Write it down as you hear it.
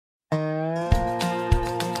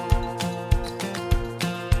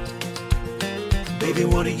Baby,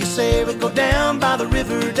 what do you say we go down by the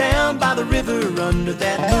river, under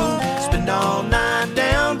that moon? Spend all night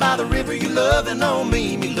down by the river, you loving on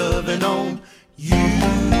me loving on you.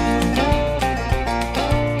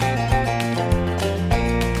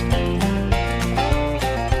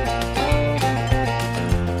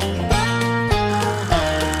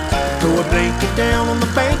 Throw a blanket down on the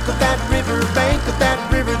bank of that river,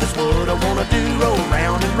 that's what I wanna do. Roll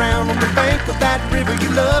round and round on the bank of that river, you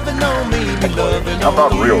loving on me loving on you. How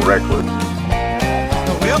about real reckless?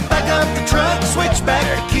 We'll back up the truck, switch back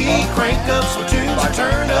the key, crank up some tunes and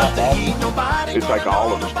turn up the heat. Nobody. It'd take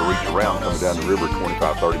all of us to reach around coming down the river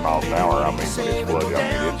 25, 30 miles an hour. I mean, when it's flooded, I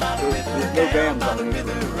mean, there's no dams on this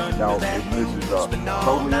river. No, this is totally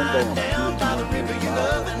undammed.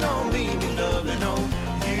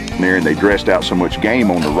 There, and they dressed out so much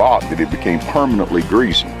game on the rock that it became permanently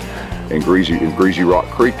greasy. And Greasy Rock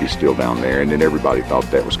Creek is still down there, and then everybody thought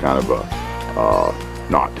that was kind of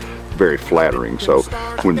not very flattering. So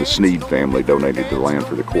when the Sneed family donated the land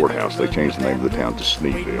for the courthouse, they changed the name of the town to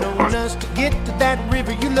Sneedville. To get to that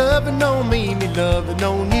river, you loving on me loving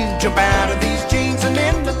on you. Jump out of these jeans and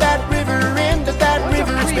into that river,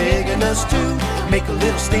 it's begging us to make a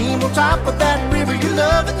little steam on top of that river. You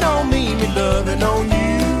loving on me loving on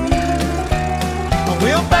you.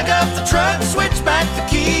 We'll back up the truck, switch back the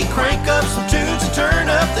key, crank up some tunes and turn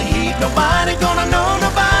up the heat. Nobody gonna know,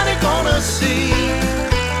 nobody gonna see.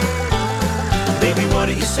 Baby, what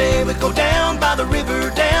do you say we go down by the river,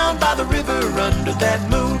 under that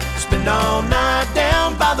moon? Spend all night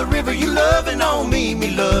down by the river, you loving on me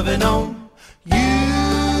loving on you.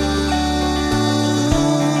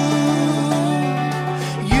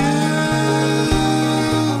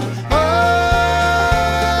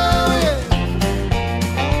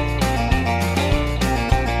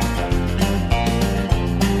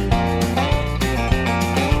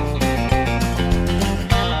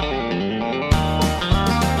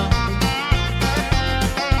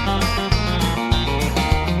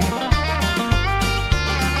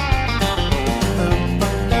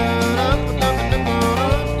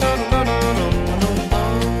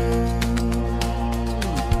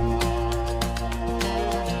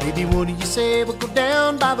 Baby, what do you say we go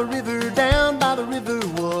down by the river,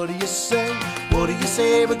 what do you say? What do you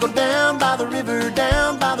say we go down by the river,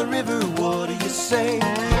 what do you say?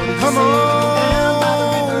 Come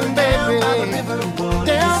on, baby,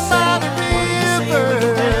 down by the river.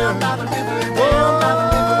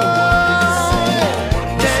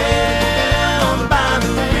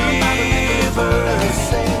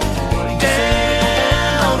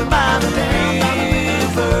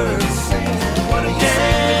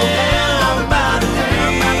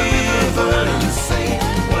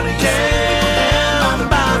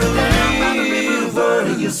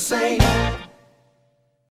 Say